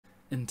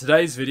In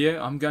today's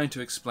video, I'm going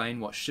to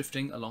explain what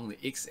shifting along the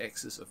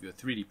x-axis of your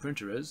 3D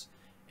printer is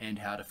and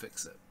how to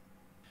fix it.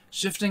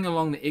 Shifting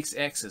along the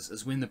x-axis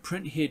is when the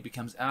print head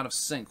becomes out of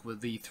sync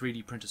with the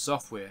 3D printer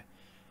software,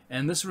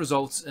 and this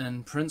results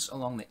in prints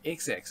along the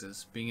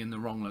x-axis being in the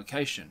wrong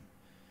location,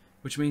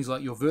 which means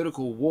like your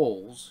vertical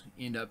walls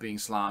end up being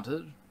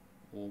slanted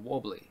or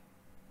wobbly.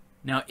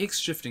 Now,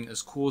 x-shifting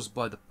is caused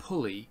by the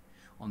pulley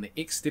on the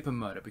x stepper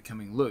motor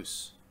becoming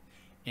loose.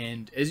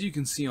 And as you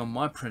can see on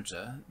my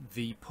printer,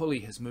 the pulley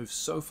has moved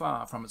so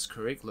far from its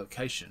correct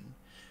location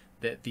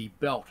that the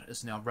belt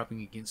is now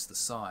rubbing against the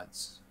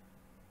sides.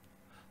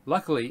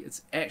 Luckily,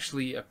 it's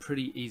actually a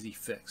pretty easy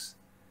fix.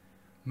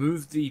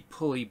 Move the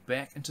pulley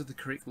back into the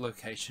correct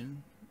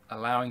location,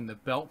 allowing the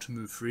belt to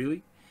move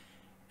freely,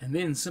 and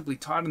then simply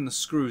tighten the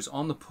screws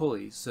on the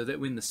pulley so that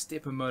when the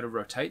stepper motor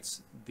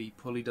rotates, the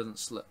pulley doesn't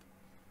slip.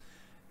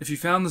 If you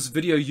found this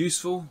video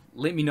useful,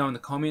 let me know in the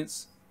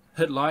comments.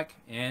 Hit like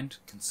and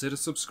consider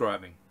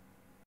subscribing.